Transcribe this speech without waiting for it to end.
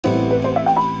Hello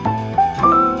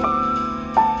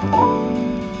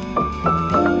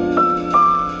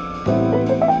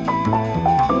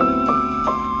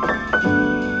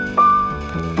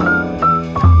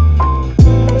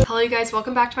you guys,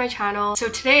 welcome back to my channel. So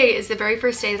today is the very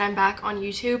first day that I'm back on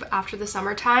YouTube after the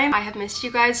summertime. I have missed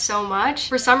you guys so much.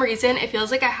 For some reason, it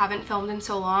feels like I haven't filmed in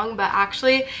so long, but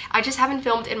actually I just haven't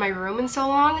filmed in my room in so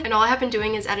long, and all I have been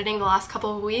doing is editing the last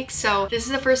couple of weeks. So this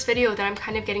is the first video that I'm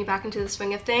kind of getting back into the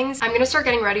swing of things. I'm gonna start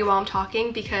getting ready while I'm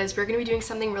talking because we're gonna be doing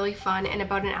something really fun in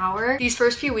about an hour. These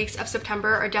first few weeks of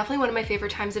September are definitely one of my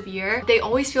favorite times of year. They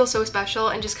always feel so special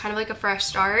and just kind of like a fresh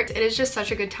start. It is just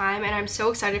such a good time, and I'm so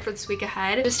excited for this week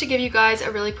ahead. Just to give you guys a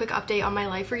really quick update on my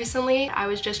life recently, I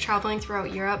was just traveling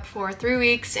throughout Europe for 3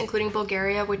 weeks, including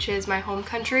Bulgaria, which is my home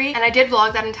country, and I did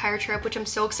vlog that entire trip, which I'm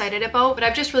so excited about. But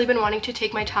I've just really been wanting to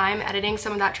take my time editing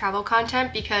some of that travel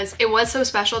content because it was so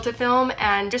special to film,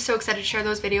 and just so excited to share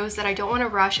those videos that I don't want to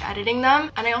rush editing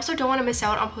them, and I also don't want to miss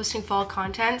out on posting fall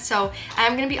content. So I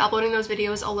am going to be uploading those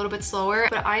videos a little bit slower,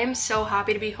 but I am so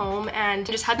happy to be home and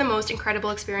just had the most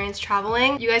incredible experience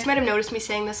traveling. You guys might have noticed me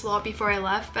saying this a lot before I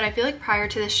left, but I feel like prior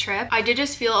to this trip I did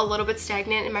just feel a little bit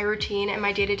stagnant in my routine and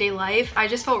my day-to-day life. I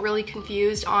just felt really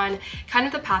confused on kind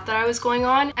of the path that I was going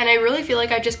on, and I really feel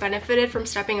like I just benefited from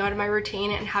stepping out of my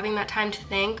routine and having that time to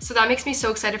think. So that makes me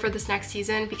so excited for this next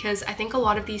season because I think a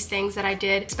lot of these things that I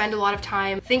did spend a lot of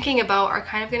time thinking about are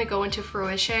kind of going to go into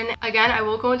fruition. Again, I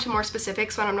will go into more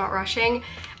specifics when I'm not rushing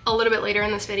a little bit later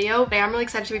in this video, but I am really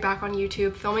excited to be back on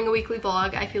YouTube filming a weekly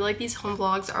vlog. I feel like these home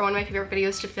vlogs are one of my favorite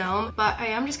videos to film, but I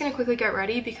am just gonna quickly get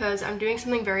ready because I'm doing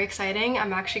something very exciting.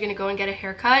 I'm actually gonna go and get a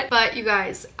haircut. But you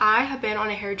guys, I have been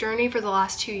on a hair journey for the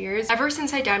last 2 years, ever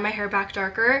since I dyed my hair back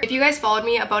darker. If you guys followed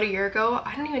me about a year ago,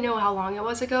 I don't even know how long it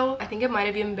was ago. I think it might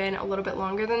have even been a little bit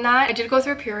longer than that. I did go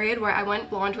through a period where I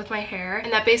went blonde with my hair,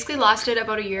 and that basically lasted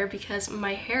about a year because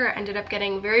my hair ended up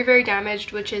getting very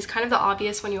damaged, which is kind of the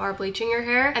obvious when you are bleaching your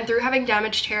hair. And through having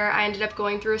damaged hair, I ended up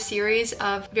going through a series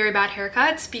of very bad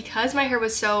haircuts because my hair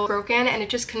was so broken and it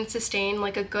just couldn't sustain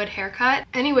like a good haircut.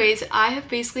 Anyways, I have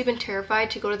basically been terrified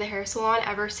to go to the hair salon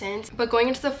ever since, but going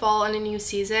into the fall and a new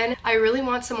season, I really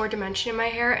want some more dimension in my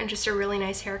hair and just a really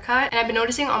nice haircut. And I've been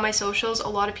noticing on my socials a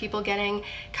lot of people getting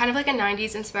kind of like a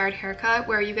 90s inspired haircut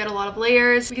where you get a lot of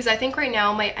layers, because I think right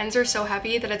now my ends are so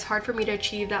heavy that it's hard for me to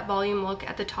achieve that volume look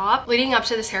at the top. Leading up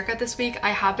to this haircut this week,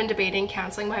 I have been debating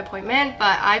canceling my appointment,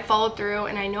 but I followed through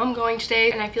and I know I'm going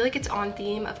today, and I feel like it's on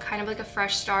theme of kind of like a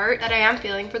fresh start that I am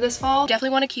feeling for this fall.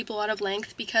 Definitely want to keep a lot of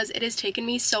length because it has taken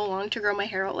me so long to grow my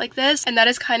hair out like this, and that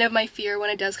is kind of my fear when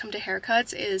it does come to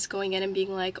haircuts, is going in and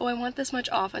being like, oh, I want this much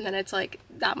off, and then it's like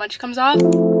that much comes off.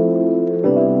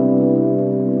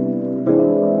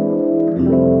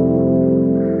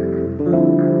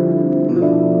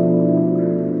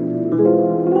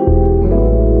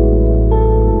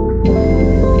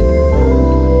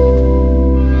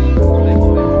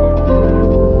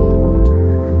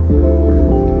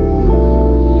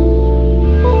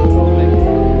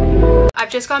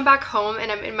 Just gone back home and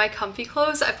I'm in my comfy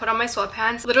clothes. I put on my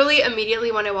sweatpants literally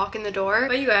immediately when I walk in the door.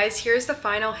 But you guys, here's the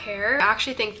final hair. I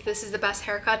actually think that this is the best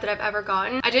haircut that I've ever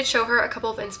gotten. I did show her a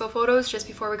couple of inspo photos just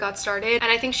before we got started,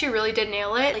 and I think she really did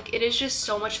nail it. Like, it is just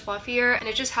so much fluffier and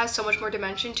it just has so much more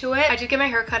dimension to it. I did get my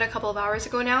hair cut a couple of hours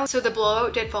ago now, so the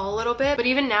blowout did fall a little bit, but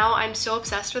even now I'm so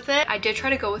obsessed with it. I did try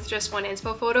to go with just one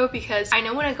inspo photo because I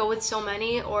know when I go with so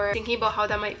many or thinking about how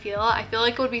that might feel, I feel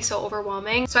like it would be so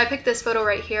overwhelming. So I picked this photo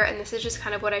right here, and this is just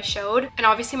kind of what I showed. And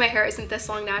obviously my hair isn't this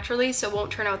long naturally, so it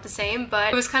won't turn out the same,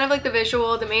 but it was kind of like the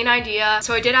visual, the main idea.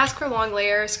 So I did ask for long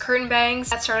layers, curtain bangs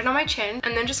that started on my chin,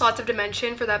 and then just lots of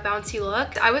dimension for that bouncy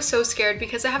look. I was so scared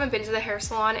because I haven't been to the hair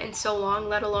salon in so long,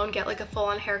 let alone get like a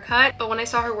full-on haircut. But when I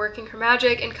saw her working her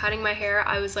magic and cutting my hair,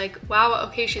 I was like, wow,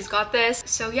 okay, she's got this.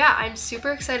 So yeah, I'm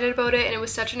super excited about it, and it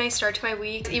was such a nice start to my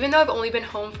week. Even though I've only been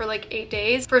home for like 8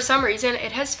 days, for some reason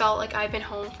it has felt like I've been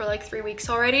home for like 3 weeks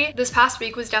already. This past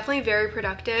week was definitely very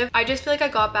productive. I just feel like I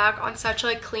got back on such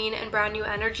like clean and brand new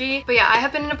energy. But yeah, I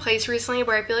have been in a place recently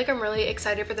where I feel like I'm really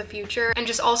excited for the future and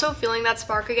just also feeling that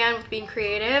spark again with being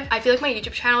creative. I feel like my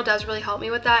YouTube channel does really help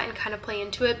me with that and kind of play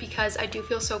into it because I do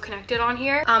feel so connected on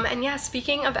here. And yeah,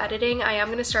 speaking of editing, I am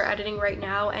going to start editing right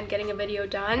now and getting a video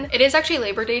done. It is actually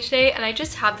Labor Day today, and I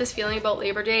just have this feeling about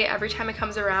Labor Day every time it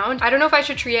comes around. I don't know if I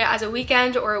should treat it as a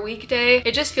weekend or a weekday.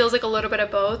 It just feels like a little bit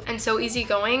of both and so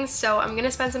easygoing. So I'm going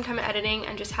to spend some time editing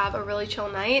and just have a really really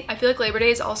chill night. I feel like Labor Day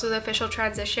is also the official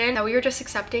transition that we are just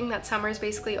accepting that summer is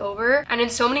basically over. And in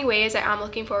so many ways, I am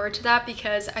looking forward to that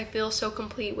because I feel so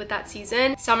complete with that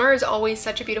season. Summer is always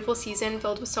such a beautiful season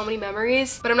filled with so many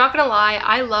memories, but I'm not gonna lie,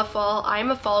 I love fall.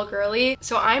 I'm a fall girly,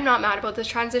 so I'm not mad about this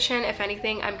transition. If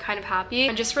anything, I'm kind of happy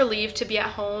and just relieved to be at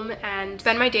home and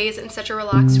spend my days in such a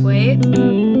relaxed way.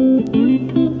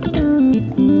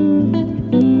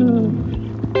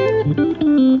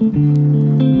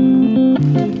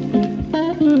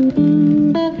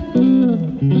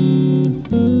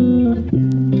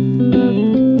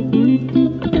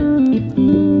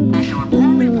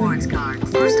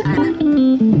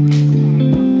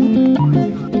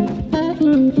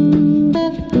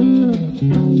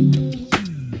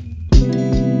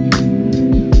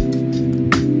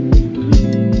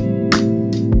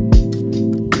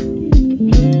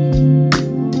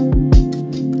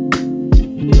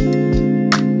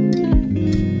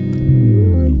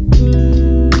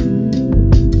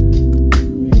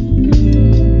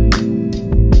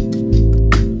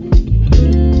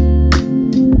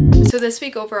 This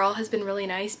week overall has been really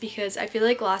nice because I feel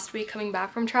like last week coming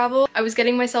back from travel, I was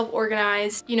getting myself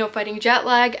organized, you know, fighting jet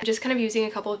lag, just kind of using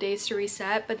a couple of days to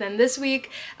reset. But then this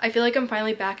week, I feel like I'm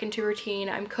finally back into routine.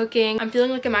 I'm cooking. I'm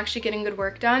feeling like I'm actually getting good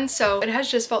work done. So it has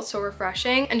just felt so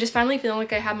refreshing and just finally feeling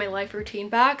like I have my life routine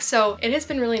back. So it has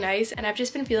been really nice and I've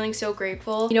just been feeling so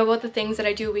grateful, you know, about the things that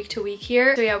I do week to week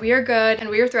here. So yeah, we are good and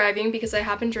we are thriving because I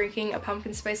have been drinking a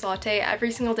pumpkin spice latte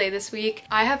every single day this week.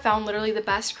 I have found literally the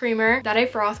best creamer that I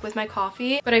froth with my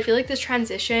coffee, but I feel like this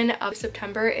transition of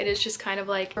September, it is just kind of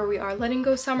like where we are letting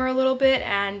go summer a little bit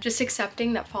and just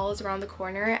accepting that fall is around the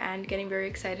corner and getting very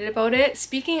excited about it.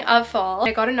 Speaking of fall,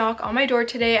 I got a knock on my door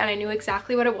today and I knew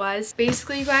exactly what it was.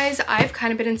 Basically, you guys, I've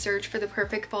kind of been in search for the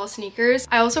perfect fall sneakers.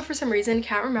 I also, for some reason,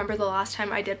 can't remember the last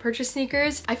time I did purchase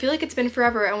sneakers. I feel like it's been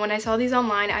forever, and when I saw these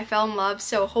online, I fell in love,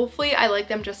 so hopefully I like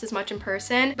them just as much in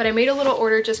person. But I made a little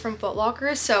order just from Foot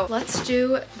Locker, so let's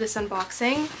do this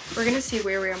unboxing. We're gonna see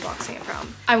where we're unboxing it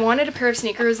from. I wanted a pair of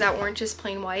sneakers that weren't just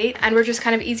plain white and were just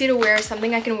kind of easy to wear,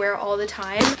 something I can wear all the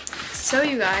time. So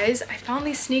you guys, I found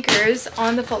these sneakers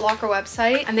on the Foot Locker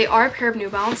website and they are a pair of New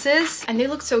Balances and they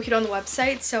look so cute on the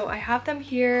website. So I have them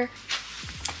here.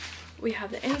 We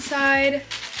have the inside.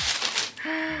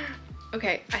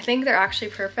 Okay, I think they're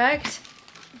actually perfect.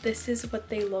 This is what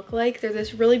they look like. They're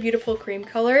this really beautiful cream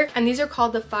color and these are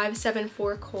called the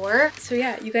 574 core. So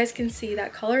yeah, you guys can see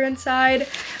that color inside.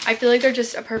 I feel like they're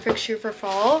just a perfect shoe for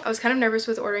fall. I was kind of nervous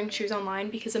with ordering shoes online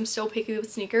because I'm so picky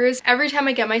with sneakers. Every time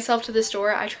I get myself to the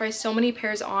store, I try so many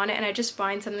pairs on and I just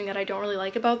find something that I don't really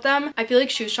like about them. I feel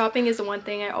like shoe shopping is the one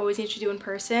thing I always need to do in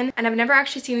person and I've never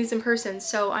actually seen these in person,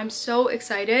 so I'm so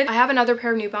excited. I have another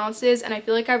pair of New Balances and I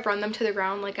feel like I've run them to the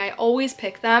ground. Like I always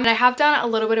pick them, and I have done a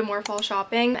little bit of more fall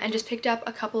shopping and just picked up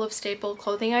a couple of staple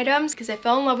clothing items because I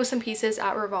fell in love with some pieces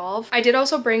at Revolve. I did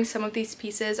also bring some of these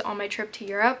pieces on my trip to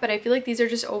Europe, but I feel like these are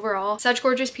just overall such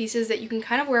gorgeous pieces that you can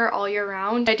kind of wear all year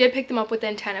round. I did pick them up with the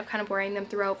intent of kind of wearing them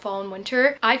throughout fall and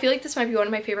winter. I feel like this might be one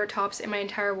of my favorite tops in my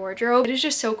entire wardrobe. It is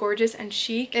just so gorgeous and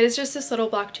chic. It is just this little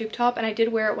black tube top and I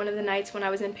did wear it one of the nights when I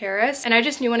was in Paris, and I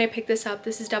just knew when I picked this up,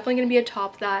 this is definitely going to be a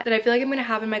top that I feel like I'm going to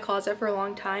have in my closet for a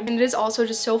long time, and it is also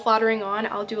just so flattering on.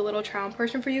 I'll do a little try on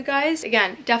portion for you guys.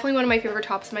 Again, definitely one of my favorite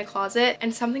tops in my closet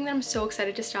and something that I'm so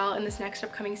excited to style in this next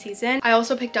upcoming season. I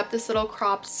also picked up this little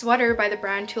cropped sweater by the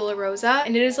brand Tula Rosa,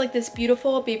 and it is like this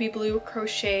beautiful baby blue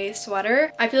crochet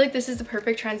sweater. I feel like this is the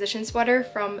perfect transition sweater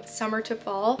from summer to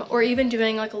fall, or even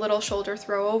doing like a little shoulder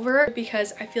throw over,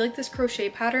 because I feel like this crochet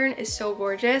pattern is so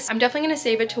gorgeous. I'm definitely going to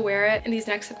save it to wear it in these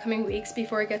next upcoming weeks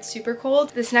before it gets super cold.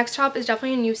 This next top is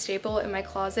definitely a new staple in my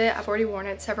closet. I've already worn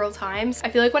it several times. I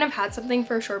feel like when I've had something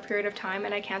for a short period of time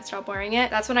and I can't stop wearing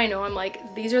it, that's when I know I'm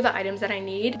like, these are the items that I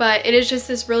need. But it is just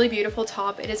this really beautiful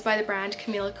top. It is by the brand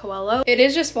Camila Coelho. It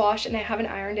is just washed and I haven't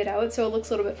ironed it out, so it looks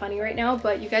a little bit funny right now,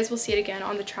 but you guys will see it again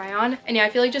on the try on. And yeah, I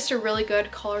feel like just a really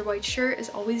good collared white shirt is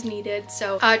always needed.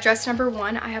 So dress number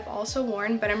 1 I have also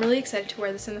worn, but I'm really excited to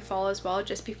wear this in the fall as well,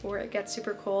 just before it gets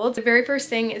super cold. The very first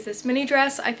thing is this mini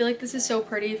dress. I feel like this is so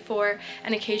pretty for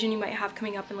an occasion you might have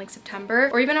coming up in like September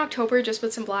or even October, just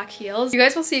with some black heels. You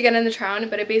guys will see again in the try on,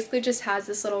 but it basically just has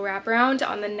this little wraparound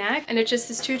on the neck and it's just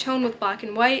this two-tone with black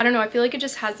and white. I don't know, I feel like it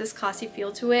just has this classy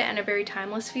feel to it and a very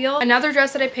timeless feel. Another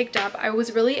dress that I picked up, I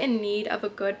was really in need of a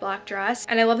good black dress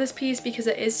and I love this piece because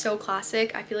it is so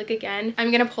classic. I feel like, again,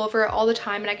 I'm gonna pull for it all the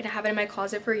time and I can have it in my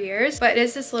closet for years, but it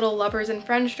is this little lovers and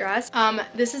friends dress.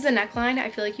 This is a neckline. I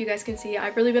feel like you guys can see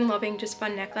I've really been loving just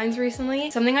fun necklines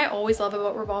recently. Something I always love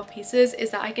about Revolve pieces is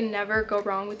that I can never go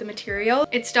wrong with the material.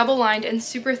 It's double lined and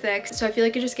super thick, so I feel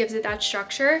like it just gives it that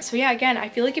structure. So yeah, again, I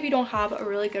feel like if you don't have have a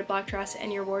really good black dress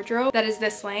in your wardrobe that is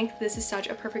this length, this is such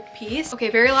a perfect piece. Okay,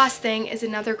 very last thing is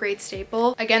another great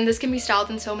staple. Again, this can be styled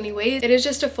in so many ways. It is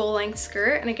just a full length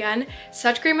skirt, and again,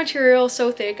 such great material,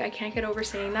 so thick, I can't get over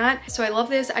saying that. So I love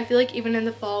this. I feel like even in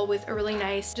the fall with a really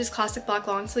nice just classic black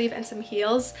long sleeve and some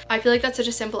heels, I feel like that's such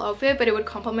a simple outfit, but it would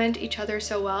complement each other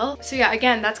so well. So yeah,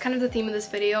 again, that's kind of the theme of this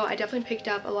video. I definitely picked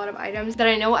up a lot of items that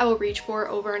I know I will reach for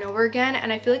over and over again,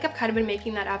 and I feel like I've kind of been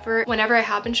making that effort whenever I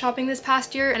have been shopping this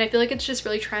past year, and I feel like it's just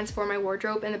really transformed my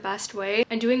wardrobe in the best way.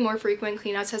 And doing more frequent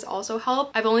cleanouts has also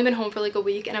helped. I've only been home for like a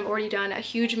week and I've already done a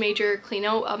huge major clean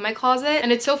out of my closet,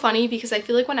 and it's so funny because I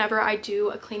feel like whenever I do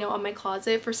a clean out of my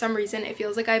closet, for some reason it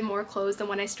feels like I have more clothes than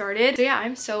when I started. So yeah,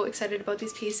 I'm so excited about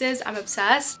these pieces. I'm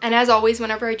obsessed. And as always,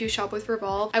 whenever I do shop with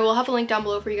Revolve, I will have a link down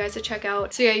below for you guys to check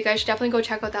out. So yeah, you guys should definitely go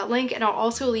check out that link, and I'll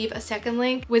also leave a second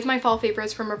link with my fall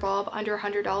favorites from Revolve under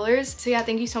 $100. So yeah,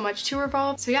 thank you so much to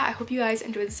Revolve. So yeah, I hope you guys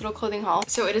enjoyed this little clothing haul.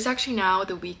 So it is actually now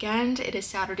the weekend. It is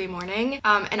Saturday morning.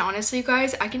 And honestly, you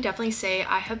guys, I can definitely say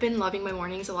I have been loving my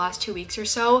mornings the last 2 weeks or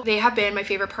so. They have been my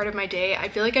favorite part of my day. I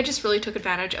feel like I just really took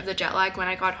advantage of the jet lag when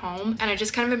I got home, and I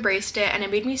just kind of embraced it, and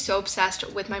it made me so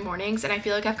obsessed with my mornings. And I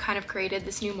feel like I've kind of created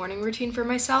this new morning routine for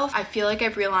myself. I feel like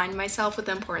I've realigned myself with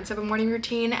the importance of a morning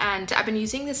routine, and I've been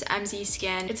using this MZ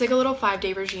Skin. It's like a little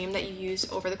 5-day regime that you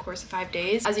use over the course of 5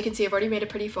 days. As you can see, I've already made it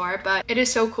pretty far, but it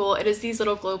is so cool. It is these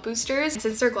little glow boosters. And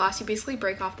since they're glass, you basically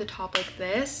break off the top like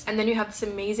this, and then you have this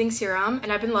amazing serum,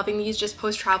 and I've been loving these just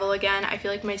post travel again. I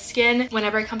feel like my skin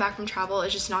whenever I come back from travel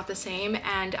is just not the same,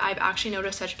 and I've actually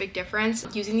noticed such a big difference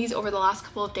using these over the last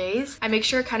couple of days. I make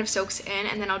sure it kind of soaks in,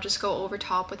 and then I'll just go over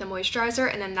top with a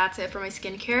moisturizer, and then that's it for my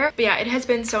skincare. But yeah, it has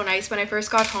been so nice. When I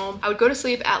first got home, I would go to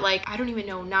sleep at like, I don't even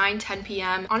know, 9-10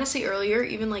 p.m. honestly earlier,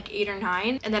 even like 8 or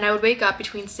 9, and then I would wake up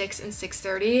between 6 and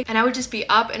 6:30, and I would just be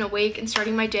up and awake and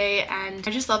starting my day. And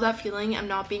I just love that feeling of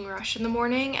not being rushed in the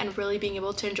morning and really being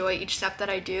able to enjoy each step that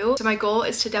I do. So my goal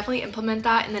is to definitely implement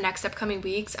that in the next upcoming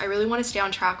weeks. I really want to stay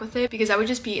on track with it because I would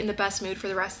just be in the best mood for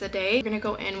the rest of the day. We're gonna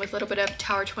go in with a little bit of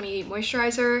Tower 28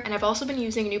 moisturizer, and I've also been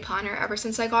using a new planner ever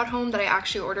since I got home that I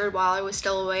actually ordered while I was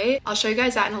still away. I'll show you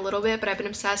guys that in a little bit, but I've been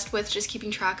obsessed with just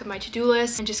keeping track of my to-do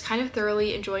list and just kind of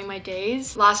thoroughly enjoying my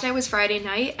days. Last night was Friday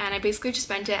night, and I basically just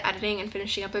spent it editing and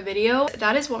finishing up a video.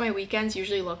 That is what my weekends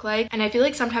usually look like, and I feel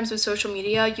like sometimes with social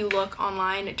media you look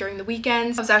online during the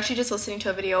weekends. I was actually just listening to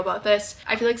a video about this.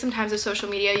 I feel like sometimes with social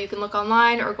media you can look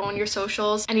online or go on your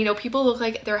socials, and you know, people look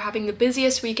like they're having the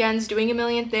busiest weekends, doing a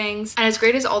million things, and as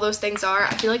great as all those things are,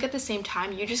 I feel like at the same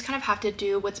time you just kind of have to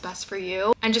do what's best for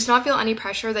you and just not feel any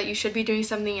pressure that you should be doing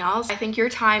something else. I think your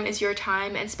time is your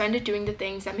time, and spend it doing the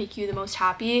things that make you the most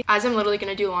happy. As I'm literally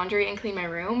gonna do laundry and clean my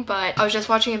room, but I was just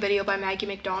watching a video by Maggie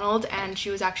McDonald, and she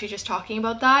was actually just talking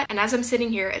about that. And as I'm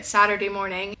sitting here, it's Saturday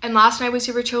morning, and last night was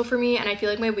super chill for me, and I feel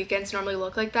like my weekends normally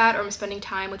look like that, or I'm spending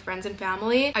time with friends and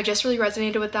family. I just really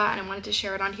resonated with that, and I wanted to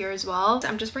share it on here as well. So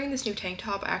I'm just wearing this new tank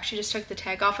top. I actually just took the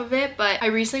tag off of it, but I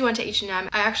recently went to H&M.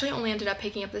 I actually only ended up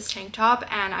picking up this tank top,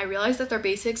 and I realized that their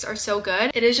basics are so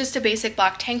good. It is just a basic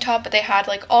black tank top, but they had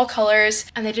like all colors,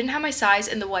 and they didn't have my size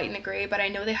in the white and the gray, but I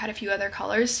know they had a few other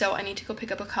colors, so I need to go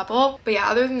pick up a couple. But yeah,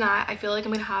 other than that, I feel like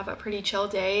I'm gonna have a pretty chill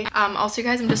day. Also,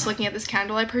 guys, I'm just looking at this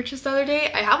candle I purchased the other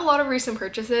day. I have a lot of recent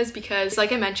purchases because,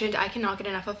 like I mentioned, I cannot get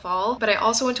enough of fall, but I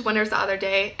also went to Winners the other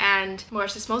day, and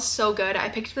gosh, it smells so good. I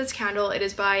picked up this candle. It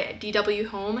is by DW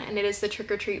Home, and it is the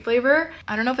Trick or Treat flavor.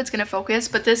 I don't know if it's gonna focus,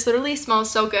 but this literally smells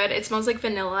so good. It smells like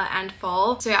vanilla and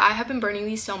fall. So yeah, I have been burning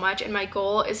these so much, and my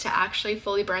goal is to actually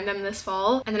fully burn them this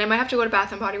fall, and then I might have to go to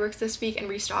Bath & Body Works this week and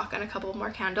restock on a couple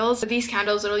more candles. But these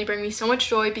candles literally bring me so much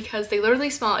joy because they literally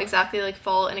smell exactly like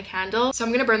fall in a candle. So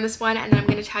I'm gonna burn this one, and then I'm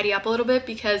gonna tidy up a little bit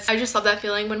because I just love that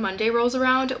feeling when Monday rolls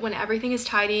around, when everything is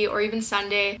tidy, or even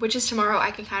Sunday, which is tomorrow.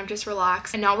 I can kind of just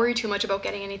relax and not worry too much about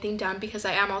getting anything done because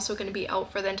I am also going to be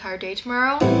out for the entire day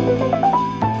tomorrow.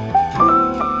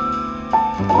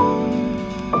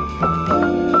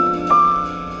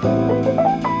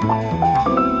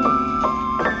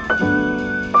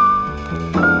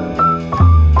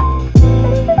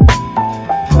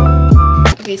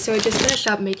 Okay, so I just finished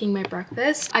up making my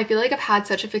breakfast. I feel like I've had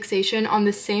such a fixation on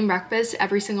the same breakfast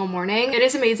every single morning. It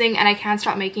is amazing, and I can't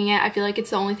stop making it. I feel like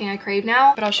it's the only thing I crave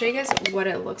now, but I'll show you guys what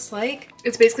it looks like.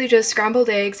 It's basically just scrambled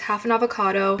eggs, half an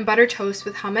avocado, and butter toast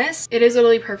with hummus. It is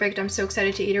literally perfect. I'm so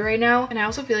excited to eat it right now, and I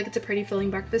also feel like it's a pretty filling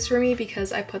breakfast for me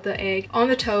because I put the egg on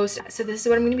the toast. So this is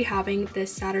what I'm going to be having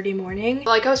this Saturday morning.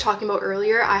 Like I was talking about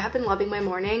earlier, I have been loving my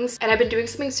mornings, and I've been doing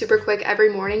something super quick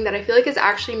every morning that I feel like has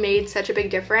actually made such a big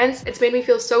difference. It's made me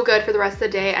feel so good for the rest of the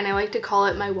day, and I like to call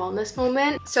it my wellness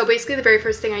moment. So basically the very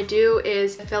first thing I do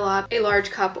is fill up a large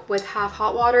cup with half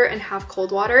hot water and half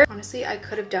cold water. Honestly, I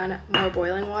could have done more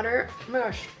boiling water. Oh my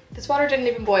gosh. This water didn't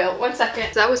even boil. 1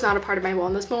 second. So that was not a part of my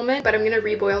wellness moment, but I'm gonna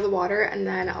reboil the water and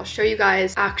then I'll show you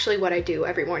guys actually what I do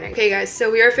every morning. Okay guys,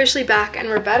 so we are officially back and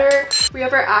we're better. We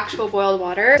have our actual boiled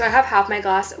water. So I have half my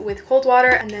glass with cold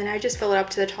water and then I just fill it up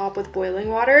to the top with boiling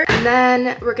water. And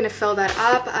then we're gonna fill that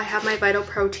up. I have my Vital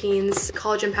Proteins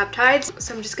collagen peptides.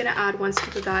 So I'm just gonna add 1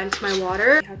 scoop of that into my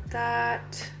water. I have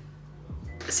that.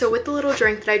 So with the little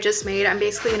drink that I just made, I'm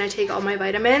basically gonna take all my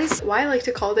vitamins. Why I like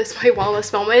to call this my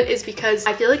wellness moment is because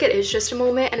I feel like it is just a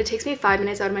moment and it takes me 5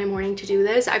 minutes out of my morning to do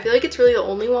this. I feel like it's really the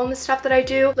only wellness stuff that I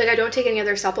do. Like I don't take any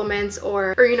other supplements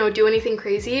or you know, do anything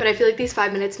crazy, but I feel like these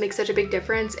 5 minutes make such a big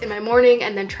difference in my morning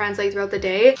and then translate throughout the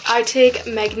day. I take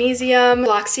magnesium,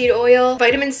 flaxseed oil,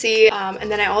 vitamin C,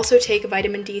 and then I also take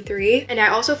vitamin D3. And I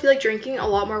also feel like drinking a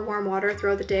lot more warm water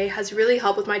throughout the day has really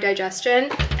helped with my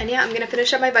digestion. And yeah, I'm gonna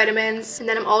finish up my vitamins and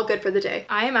then I'm all good for the day.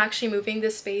 I am actually moving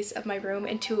the space of my room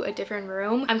into a different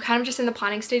room. I'm kind of just in the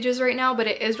planning stages right now, but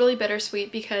it is really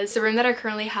bittersweet because the room that I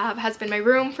currently have has been my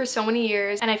room for so many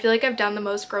years and I feel like I've done the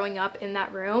most growing up in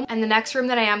that room. And the next room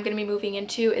that I am going to be moving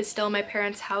into is still my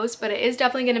parents' house, but it is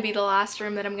definitely going to be the last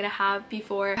room that I'm going to have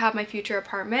before I have my future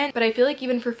apartment. But I feel like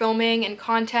even for filming and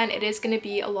content, it is going to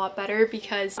be a lot better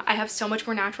because I have so much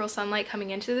more natural sunlight coming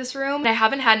into this room. And I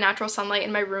haven't had natural sunlight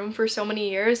in my room for so many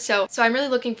years, so I'm really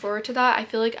looking forward to that. I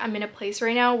feel like I'm in a place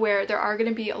right now where there are going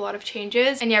to be a lot of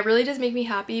changes, and yeah, it really does make me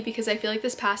happy because I feel like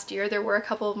this past year there were a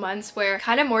couple of months where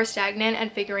kind of more stagnant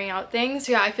and figuring out things.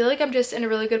 So yeah, I feel like I'm just in a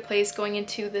really good place going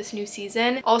into this new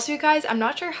season. Also, you guys, I'm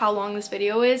not sure how long this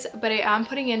video is, but I am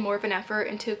putting in more of an effort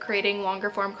into creating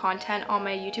longer form content on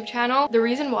my YouTube channel. The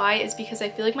reason why is because I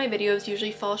feel like my videos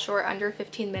usually fall short under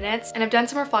 15 minutes, and I've done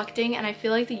some reflecting and I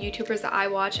feel like the YouTubers that I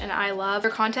watch and I love,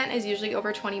 their content is usually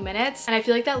over 20 minutes, and I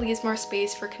feel like that leaves more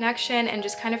space for connection and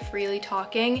just kind of freely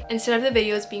talking instead of the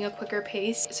videos being a quicker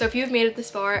pace. So if you've made it this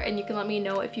far, and you can let me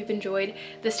know if you've enjoyed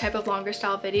this type of longer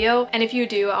style video, and if you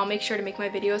do, I'll make sure to make my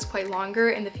videos quite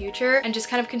longer in the future and just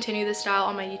kind of continue this style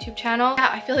on my YouTube channel. Yeah,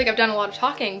 I feel like I've done a lot of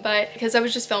talking, but because I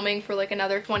was just filming for like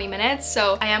another 20 minutes,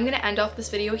 so I am gonna end off this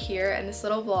video here and this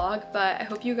little vlog. But I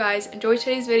hope you guys enjoyed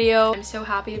today's video. I'm so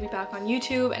happy to be back on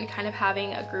YouTube and kind of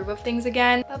having a groove of things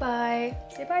again. Bye bye.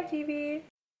 Say bye, TV.